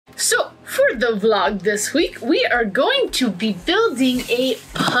For the vlog this week, we are going to be building a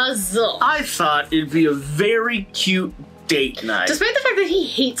puzzle. I thought it'd be a very cute date night. Despite the fact that he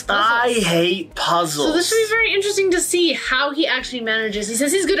hates puzzles. I hate puzzles. So this should be very interesting to see how he actually manages. He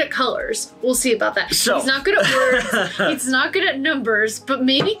says he's good at colors. We'll see about that. So. He's not good at words. He's not good at numbers, but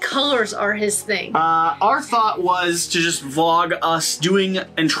maybe colors are his thing. Our thought was to just vlog us doing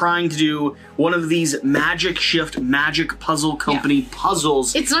and trying to do one of these Magic Shift Magic Puzzle Company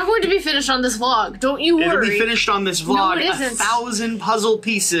puzzles. It's not going to be finished on this vlog. Don't you worry. It'll be finished on this vlog. No, it isn't. 1,000 puzzle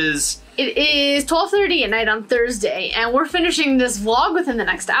pieces. It is 12:30 at night on Thursday, and we're finishing this vlog within the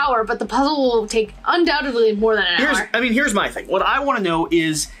next hour, but the puzzle will take undoubtedly more than an hour. Here's my thing. What I want to know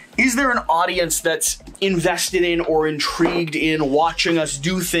is there an audience that's invested in or intrigued in watching us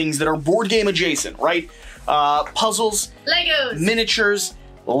do things that are board game adjacent, right? Puzzles, Legos, miniatures,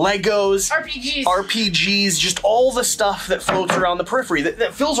 Legos, RPGs, just all the stuff that floats around the periphery,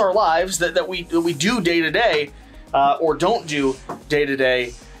 that fills our lives, that we do day to day, or don't do day to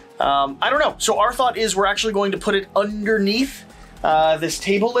day. I don't know. So our thought is we're actually going to put it underneath this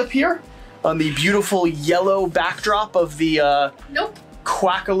table lip here on the beautiful yellow backdrop of the Nope.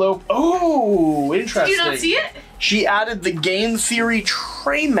 Quackalope. Oh, interesting. Did you not see it? She added the game theory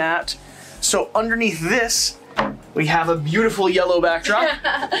tray mat. So underneath this, we have a beautiful yellow backdrop.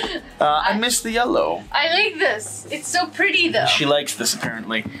 I miss the yellow. I like this. It's so pretty though. She likes this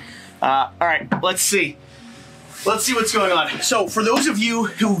apparently. All right, let's see. Let's see what's going on. So, for those of you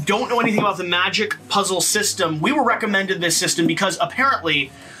who don't know anything about the Magic puzzle system, we were recommended this system because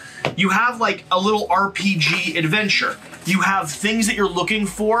apparently you have like a little RPG adventure. You have things that you're looking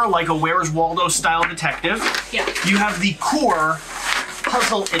for, like a Where's Waldo style detective. Yeah. You have the core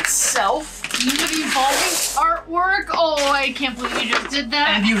puzzle itself. You have evolving artwork. Oh, I can't believe you just did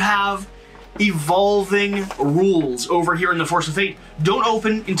that. And you have evolving rules over here in the Force of Fate. Don't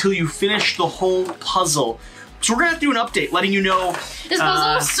open until you finish the whole puzzle. So we're gonna have to do an update, letting you know. This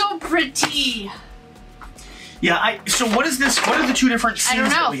puzzle is so pretty. Yeah, so what is this? What are the two different scenes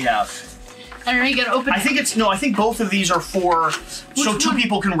that we have? I don't know, you gotta open it. I think both of these are for, so two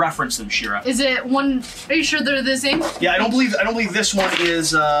people can reference them, Shira. Is it one, are you sure they're the same? Yeah, I don't believe this one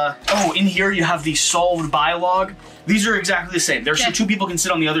is, oh, in here you have the solved by log. These are exactly the same. So two people can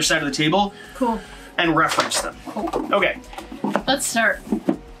sit on the other side of the table. Cool. And reference them. Cool. Okay. Let's start.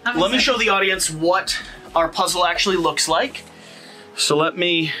 Let me show the audience what our puzzle actually looks like. So let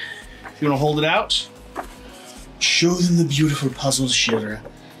me, if you want to hold it out, show them the beautiful puzzle, Shira.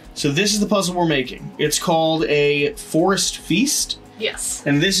 So this is the puzzle we're making. It's called a Forest Feast. Yes.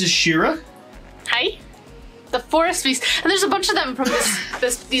 And this is Shira. Hi. The Forest Feast. And there's a bunch of them from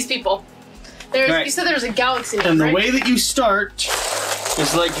these people. Right. You said there was a galaxy. And the way that you start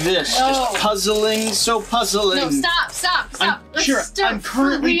is like this. Just puzzling, so puzzling. No, stop. Shira, I'm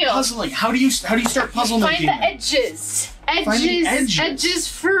currently puzzling. How do you start puzzle making? Find the edges. Edges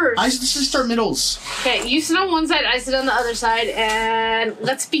first. I just start middles. Okay, you sit on one side, I sit on the other side, and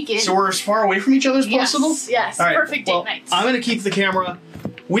let's begin. So we're as far away from each other as possible? Yes, all right, perfect date night. I'm gonna keep the camera.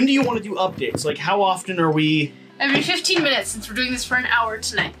 When do you want to do updates? Like, how often are we? Every 15 minutes, since we're doing this for an hour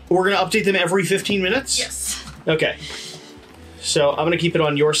tonight. We're gonna update them every 15 minutes? Yes. Okay. So I'm gonna keep it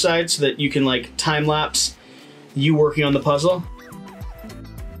on your side so that you can like time lapse you working on the puzzle.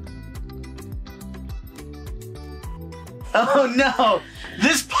 Oh no!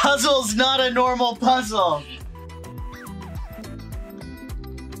 This puzzle's not a normal puzzle!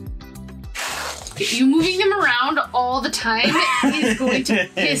 You moving them around all the time is going to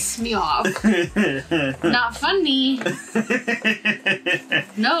piss me off. Not funny.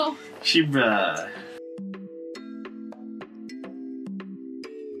 No. Shibra.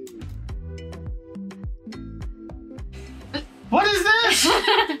 What is this?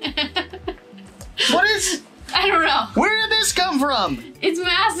 What is? I don't know. Where did this come from? It's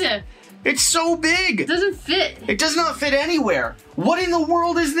massive. It's so big. It doesn't fit. It does not fit anywhere. What in the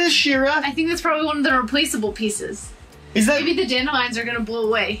world is this, Shira? I think that's probably one of the replaceable pieces. Is that? Maybe the dandelions are gonna blow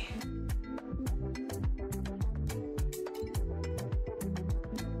away.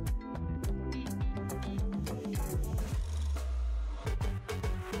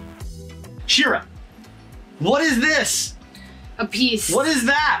 Shira, what is this? A piece. What is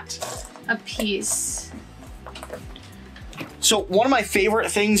that? A piece. So one of my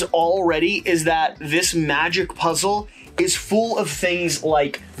favorite things already is that this magic puzzle is full of things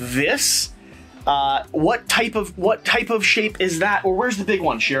like this. What type of shape is that? Or where's the big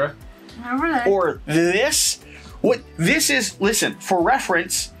one, Shira? Over there. Or this? What this is, listen, for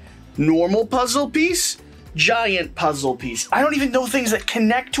reference, normal puzzle piece, giant puzzle piece. I don't even know things that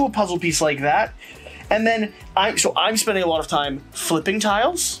connect to a puzzle piece like that. And then I'm spending a lot of time flipping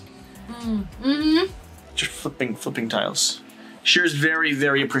tiles. Just flipping tiles. Shira's very,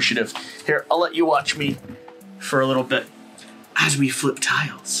 very appreciative. Here, I'll let you watch me for a little bit as we flip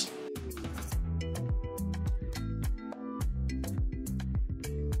tiles.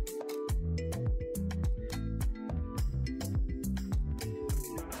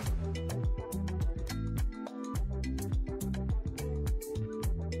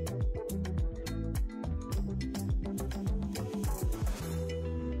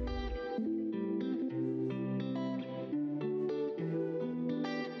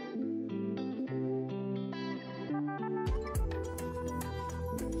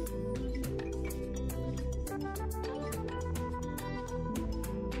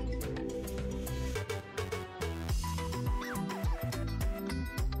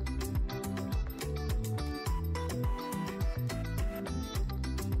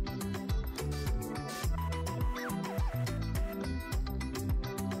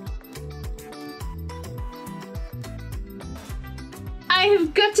 I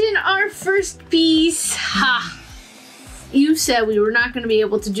have gotten our first piece. Ha! You said we were not going to be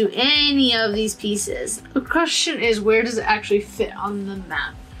able to do any of these pieces. The question is, where does it actually fit on the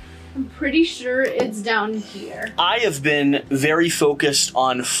map? I'm pretty sure it's down here. I have been very focused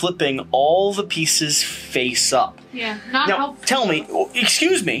on flipping all the pieces face up. Yeah, not now, helpful. Tell me,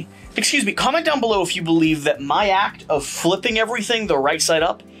 excuse me, comment down below if you believe that my act of flipping everything the right side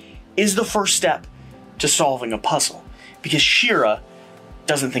up is the first step to solving a puzzle. Because Shira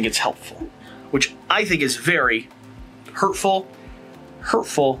doesn't think it's helpful, which I think is very hurtful,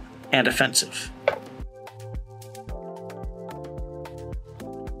 and offensive.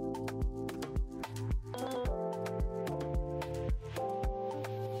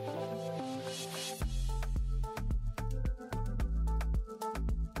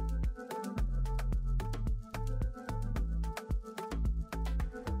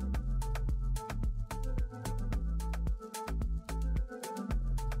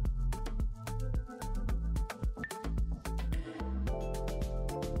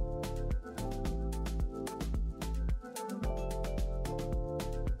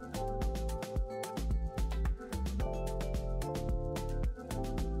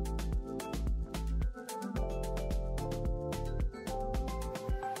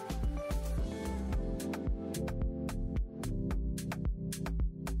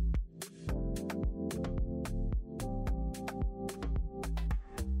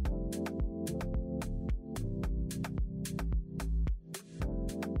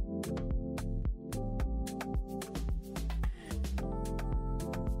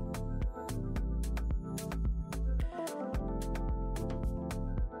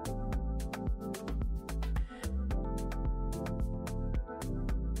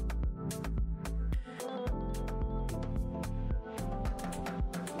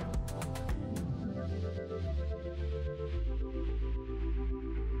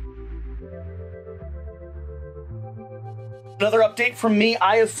 Another update from me,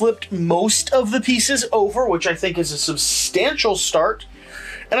 I have flipped most of the pieces over, which I think is a substantial start.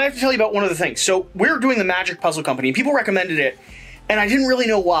 And I have to tell you about one of the things. So we're doing the Magic Puzzle Company, and people recommended it, and I didn't really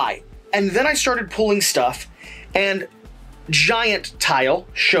know why. And then I started pulling stuff, and giant tile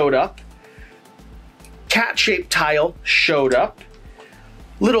showed up, cat-shaped tile showed up,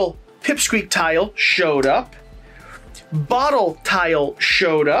 little pipsqueak tile showed up, bottle tile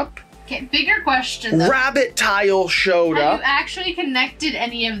showed up, okay, bigger question though. Rabbit tile showed up. Have you actually connected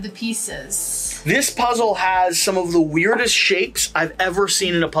any of the pieces? This puzzle has some of the weirdest shapes I've ever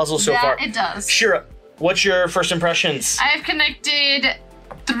seen in a puzzle so far. It does. Shira, what's your first impressions? I have connected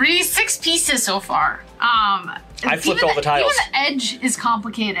 6 pieces so far. I flipped all the tiles. Even the edge is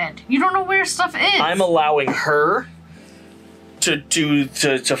complicated. You don't know where stuff is. I'm allowing her to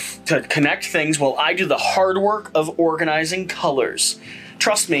connect things while I do the hard work of organizing colors.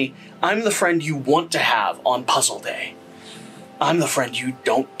 Trust me, I'm the friend you want to have on puzzle day. I'm the friend you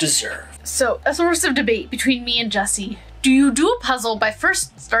don't deserve. So, a source of debate between me and Jesse. Do you do a puzzle by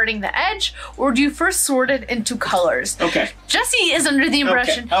first starting the edge, or do you first sort it into colors? Okay. Jesse is under the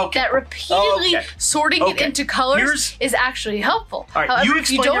impression that repeatedly sorting it into colors is actually helpful. All right, however, you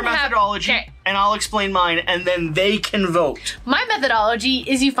explain your methodology, and I'll explain mine, and then they can vote. My methodology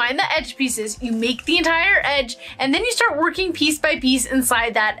is you find the edge pieces, you make the entire edge, and then you start working piece by piece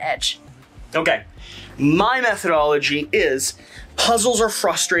inside that edge. Okay. My methodology is puzzles are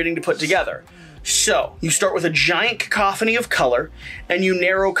frustrating to put together. So, you start with a giant cacophony of color, and you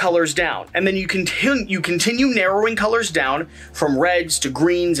narrow colors down. And then you continue narrowing colors down from reds to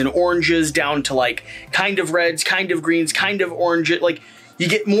greens and oranges down to like kind of reds, kind of greens, kind of orange. Like, you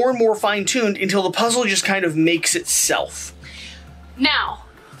get more and more fine-tuned until the puzzle just kind of makes itself. Now,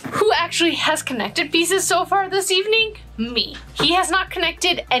 who actually has connected pieces so far this evening? Me. He has not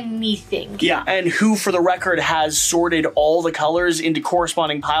connected anything. Yeah, and who, for the record, has sorted all the colors into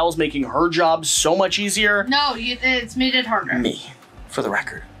corresponding piles, making her job so much easier? No, it's made it harder. Me. For the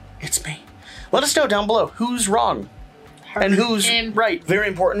record, it's me. Let us know down below who's wrong and who's right. Very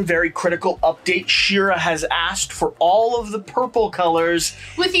important, very critical update. Shira has asked for all of the purple colors.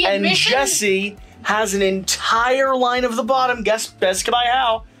 With the and admission, Jessie has an entire line of the bottom. Guess by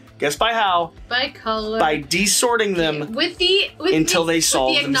how? Guess by how? By color. By desorting them until they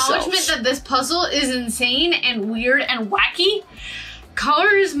solve themselves. With the acknowledgement that this puzzle is insane and weird and wacky,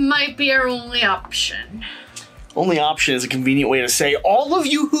 colors might be our only option. Only option is a convenient way to say all of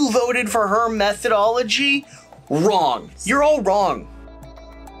you who voted for her methodology, wrong. You're all wrong.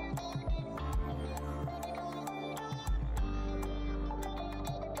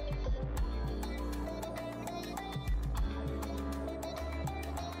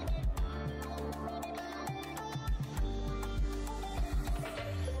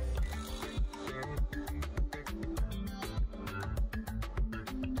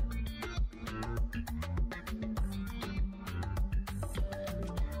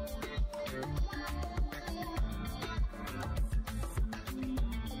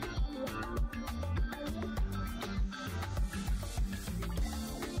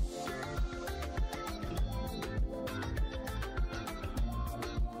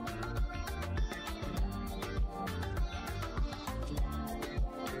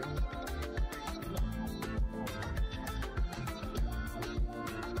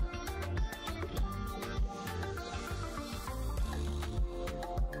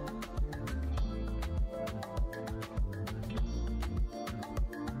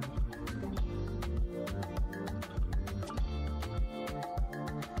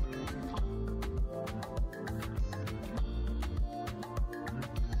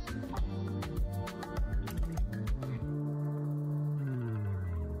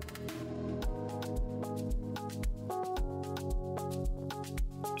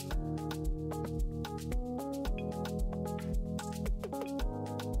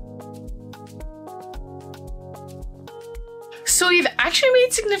 So we've actually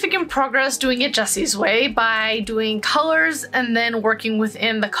made significant progress doing it Jessie's way by doing colors and then working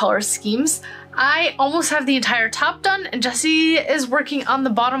within the color schemes. I almost have the entire top done and Jessie is working on the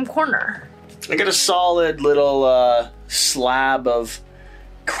bottom corner. I got a solid little slab of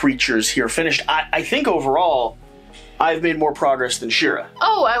creatures here finished. I think overall I've made more progress than Shira.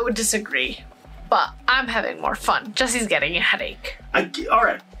 Oh, I would disagree, but I'm having more fun. Jessie's getting a headache. All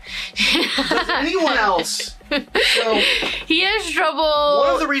right. Does anyone else? So, he has trouble.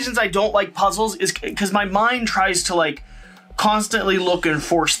 One of the reasons I don't like puzzles is because my mind tries to like constantly look and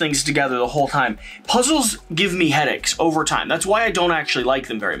force things together the whole time. Puzzles give me headaches over time. That's why I don't actually like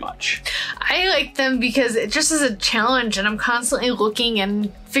them very much. I like them because it just is a challenge and I'm constantly looking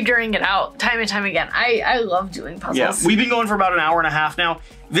and figuring it out time and time again. I love doing puzzles. Yeah, we've been going for about an hour and a half now.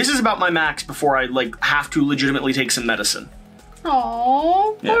 This is about my max before I like have to legitimately take some medicine.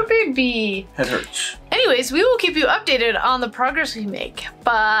 Aww, poor baby. It hurts. Anyways, we will keep you updated on the progress we make,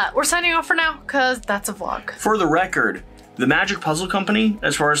 but we're signing off for now because that's a vlog. For the record, the Magic Puzzle Company,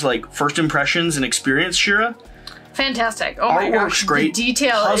 as far as like first impressions and experience, Shira, fantastic. Oh my gosh, great. The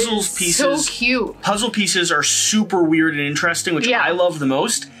detail is so cute. Puzzle pieces are super weird and interesting, which I love the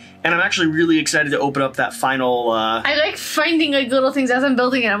most. And I'm actually really excited to open up that final... I like finding like little things as I'm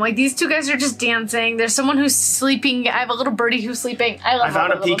building it. I'm like, these two guys are just dancing. There's someone who's sleeping. I have a little birdie who's sleeping. I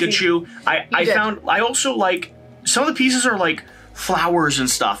found a Pikachu. I also like... Some of the pieces are like flowers and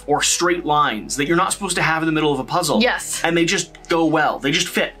stuff, or straight lines that you're not supposed to have in the middle of a puzzle. Yes. And they just go well. They just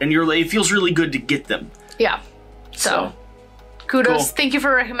fit. And it feels really good to get them. Yeah. So kudos. Cool. Thank you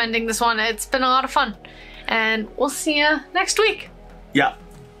for recommending this one. It's been a lot of fun. And we'll see you next week. Yeah.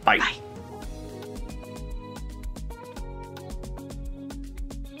 Bye. Bye.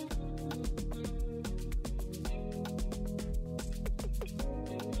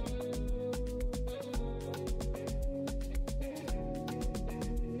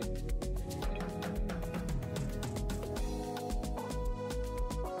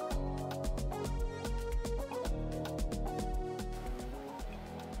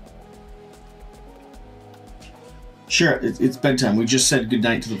 Sure, it's bedtime. We just said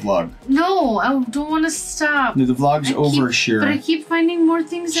goodnight to the vlog. No, I don't want to stop. No, the vlog's over, Shira. But I keep finding more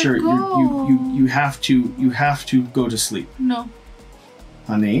things that go. You have to go to sleep. No.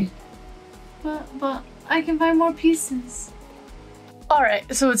 Honey? But I can find more pieces.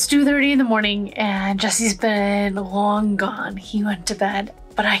 Alright, so it's 2:30 in the morning and Jessie's been long gone. He went to bed,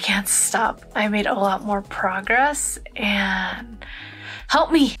 but I can't stop. I made a lot more progress and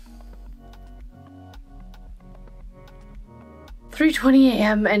help me. 3:20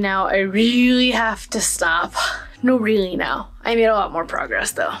 a.m. and now I really have to stop. No, really now. I made a lot more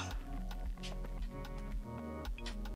progress though.